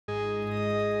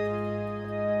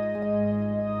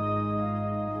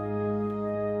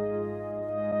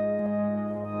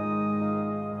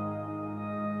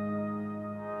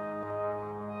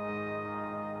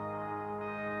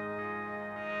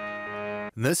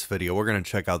In this video, we're going to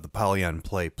check out the Polyend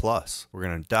Play Plus. We're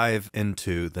going to dive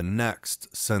into the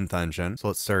next synth engine. So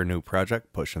let's start a new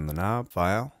project, pushing the knob,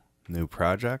 File, New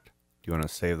Project. Do you want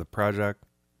to save the project?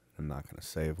 I'm not going to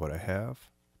save what I have.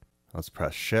 Let's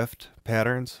press Shift,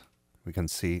 Patterns. We can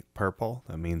see purple.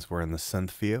 That means we're in the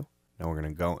Synth view. Now we're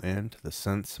going to go into the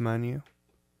Synths menu.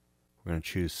 We're going to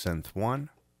choose Synth 1.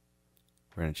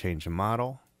 We're going to change the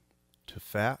model to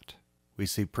Fat. We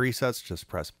see presets, just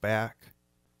press back.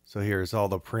 So here's all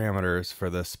the parameters for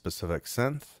this specific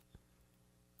synth.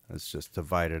 It's just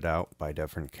divided out by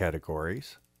different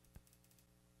categories.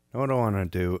 Now what I want to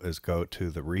do is go to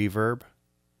the reverb.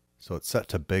 So it's set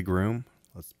to big room.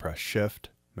 Let's press Shift,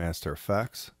 Master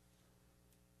Effects.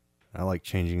 I like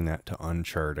changing that to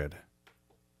Uncharted.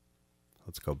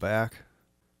 Let's go back,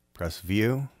 press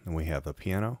View, and we have the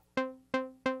piano.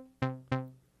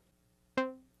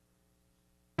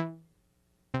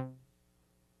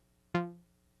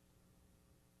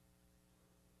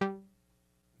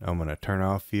 Now I'm going to turn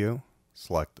off view,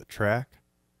 select the track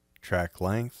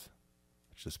length,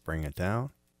 just bring it down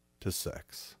to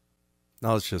 6.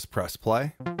 Now let's just press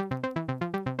play.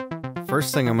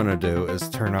 First thing I'm going to do is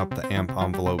turn up the amp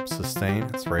envelope sustain.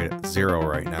 It's right at 0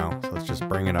 right now, so let's just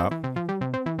bring it up.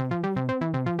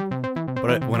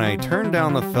 But when I turn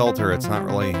down the filter, it's not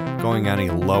really going any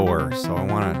lower, so I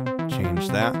want to change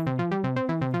that.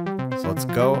 So let's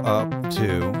go up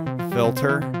to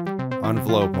Filter,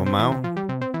 Envelope Amount.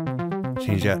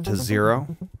 Change that to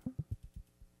 0.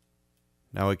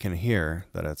 Now we can hear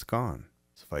that it's gone.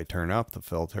 So if I turn up the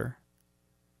filter,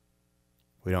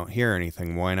 we don't hear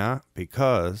anything. Why not?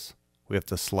 Because we have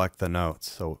to select the notes.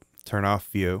 So turn off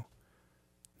view.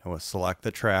 Now we'll select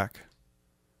the track.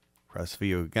 Press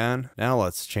view again. Now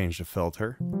let's change the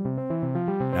filter.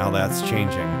 Now that's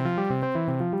changing.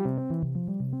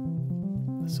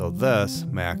 So this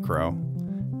macro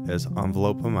is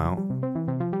envelope amount.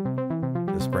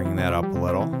 Just bringing that up a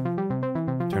little.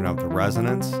 Turn up the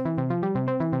resonance.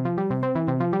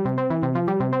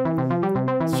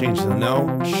 Let's change the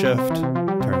note. Shift.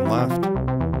 Turn left.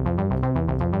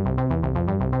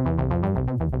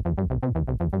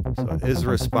 So it is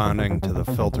responding to the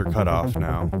filter cutoff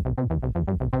now.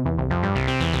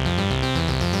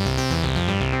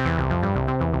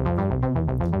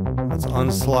 Let's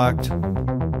unselect.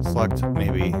 Select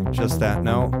maybe just that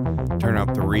note. Turn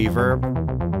up the reverb.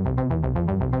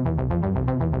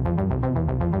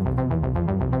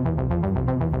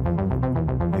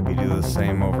 Do the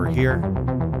same over here.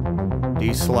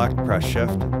 Deselect, press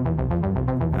Shift.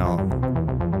 Now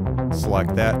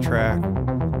select that track.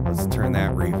 Let's turn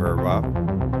that reverb up.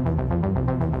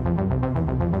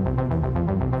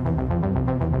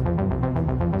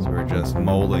 So we're just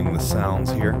molding the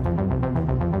sounds here.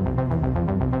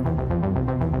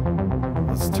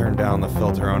 Let's turn down the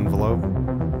filter envelope.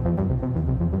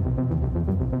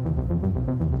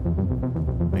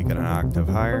 Make it an octave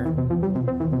higher.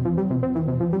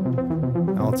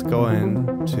 Now let's go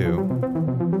into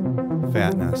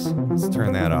fatness. Let's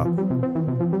turn that up.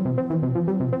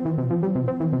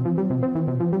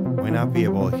 Might not be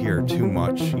able to hear too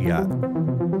much yet.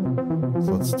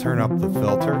 So let's turn up the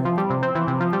filter.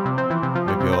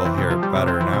 Maybe you'll hear it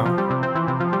better now.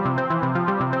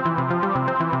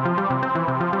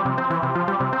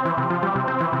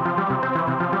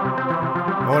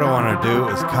 What I want to do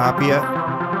is copy it.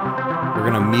 We're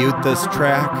going to mute this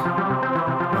track.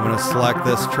 I'm going to select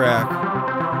this track,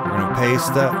 we're going to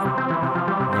paste it,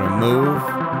 we're going to move,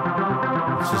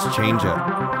 let's just change it,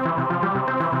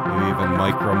 maybe even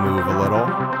micro move a little.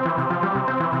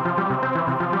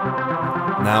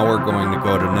 Now we're going to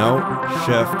go to note,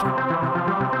 shift,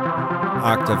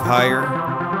 octave higher,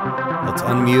 let's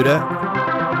unmute it,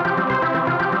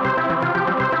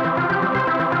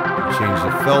 change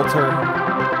the filter,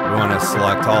 we want to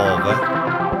select all of it.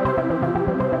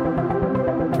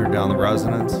 Turn down the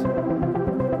resonance.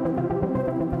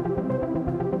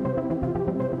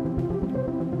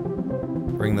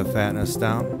 Bring the fatness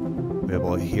down. Be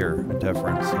able to hear a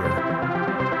difference here.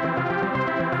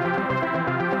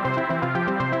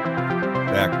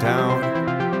 Back down.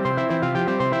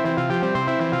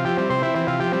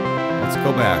 Let's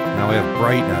go back. Now we have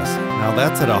brightness. Now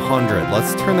that's at 100.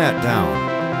 Let's turn that down.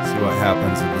 See what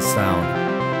happens with the sound.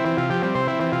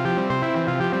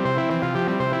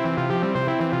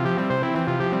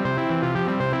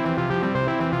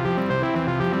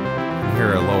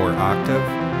 Hear a lower octave.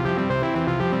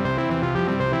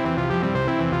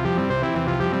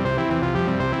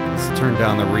 Let's turn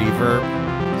down the reverb.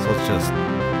 So let's just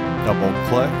double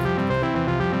click.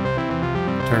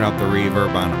 Turn up the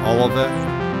reverb on all of it.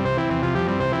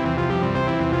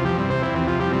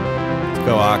 Let's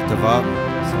go octave up.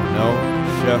 So note,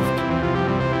 shift,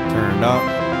 turn it up.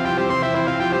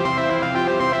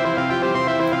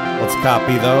 Let's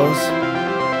copy those.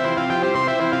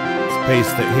 Let's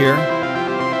paste it here.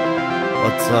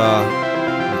 Let's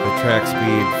make the track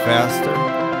speed faster.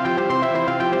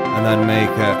 And then make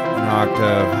it an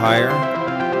octave higher.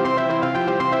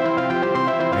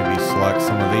 Maybe select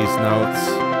some of these notes.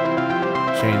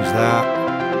 Change that.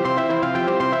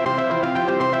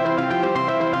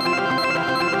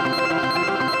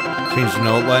 Change the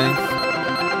note length.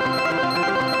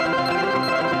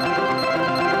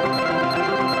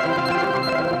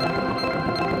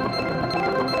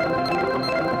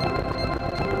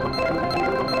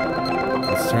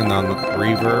 Let's turn on the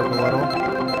reverb a little.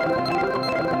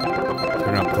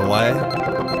 Turn up delay.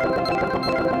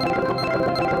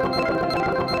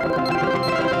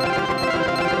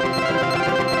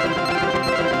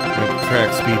 Make the track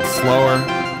speed slower.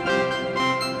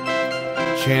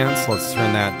 Chance, let's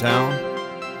turn that down.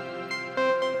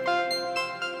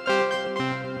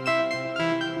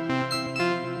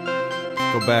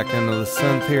 Let's go back into the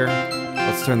synth here.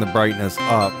 Let's turn the brightness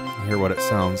up. Hear what it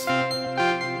sounds.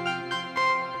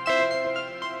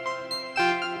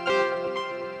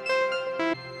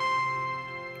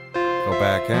 Go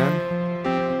back in.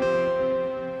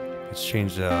 Let's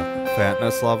change the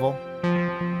fatness level.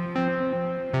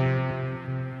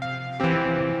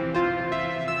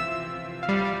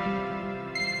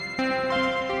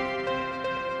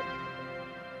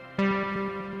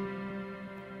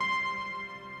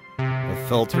 The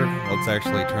filter, let's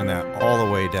actually turn that all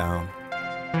the way down.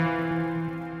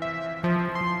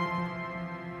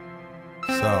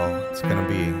 So it's going to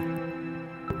be,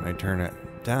 when I turn it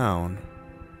down,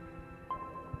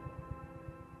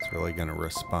 it's really going to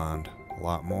respond a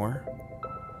lot more.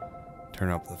 Turn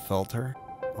up the filter,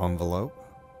 envelope.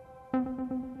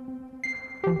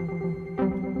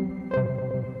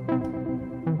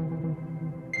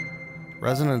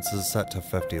 Resonance is set to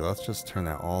 50. Let's just turn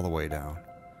that all the way down.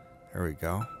 There we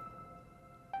go.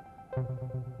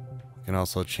 We can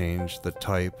also change the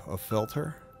type of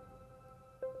filter.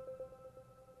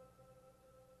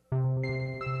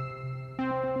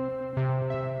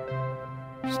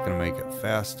 Just going to make it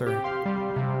faster.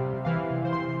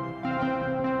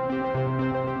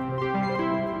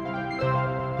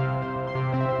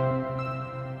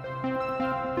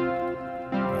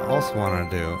 What I also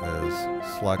want to do is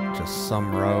select just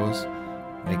some rows,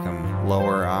 make them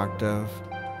lower octave,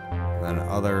 then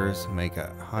others make it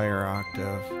higher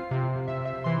octave.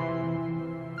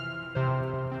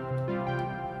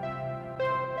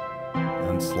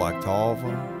 Then select all of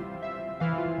them.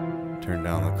 Turn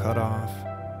down the cutoff.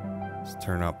 Let's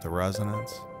turn up the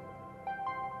resonance.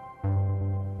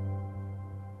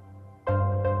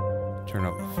 Turn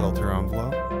up the filter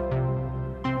envelope.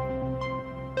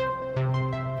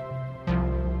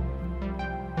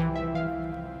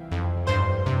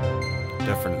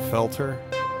 Different filter.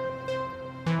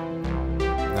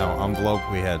 Now envelope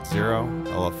we had 0,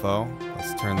 LFO.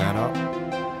 Let's turn that up.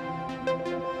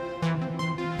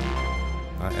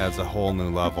 That adds a whole new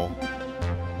level.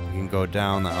 We can go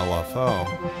down the LFO.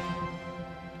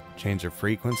 Change the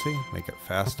frequency, make it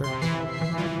faster.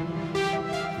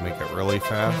 Make it really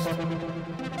fast.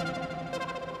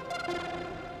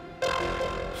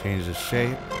 Change the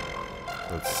shape.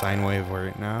 So it's sine wave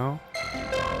right now.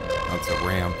 Let's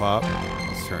ramp up.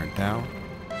 Let's turn it down.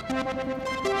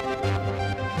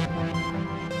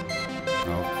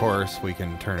 Now, of course, we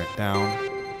can turn it down.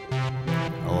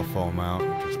 LFO amount,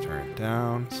 just turn it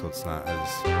down so it's not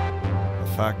as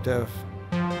effective.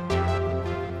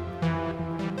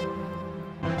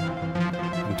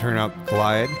 And turn up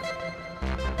glide.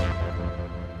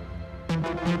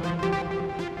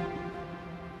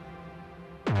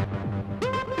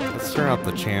 Let's turn up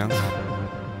the chance.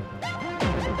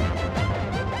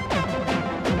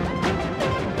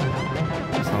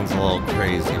 Sounds a little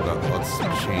crazy, but let's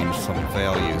change some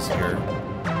values here.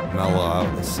 Mellow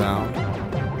out the sound.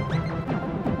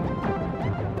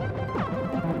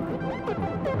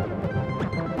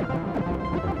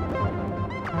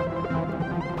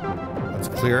 Let's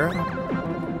clear it.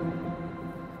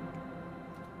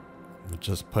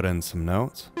 Just put in some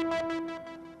notes.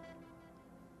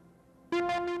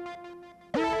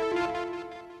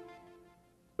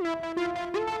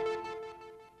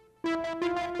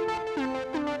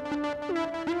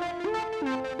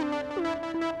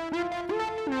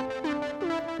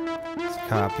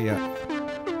 Copy it,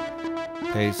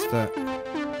 paste it,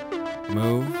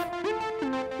 move,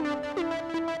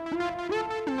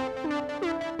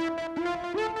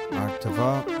 octave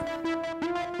up,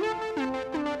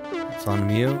 let's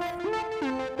unmute,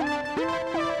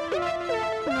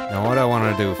 Now what I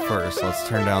want to do first, let's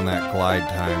turn down that glide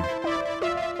time.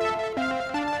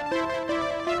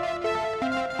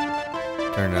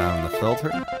 Turn down the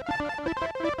filter.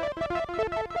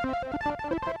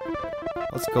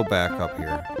 Let's go back up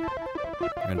here.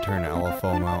 I'm going to turn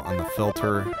LFO mount on the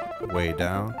filter way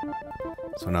down.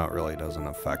 So now it really doesn't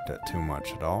affect it too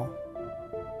much at all.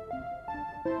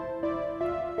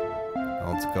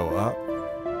 Now let's go up.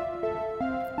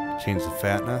 Change the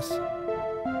fatness.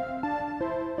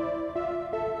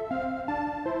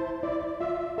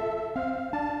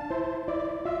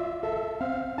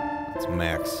 Let's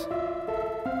max.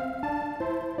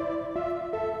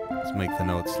 Let's make the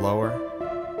notes lower.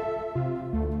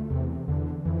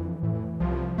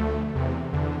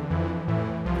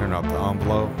 Turn up the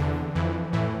envelope.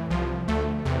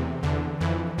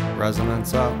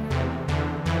 Resonance up.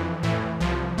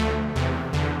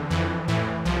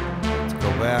 Let's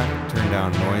go back, turn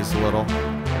down noise a little.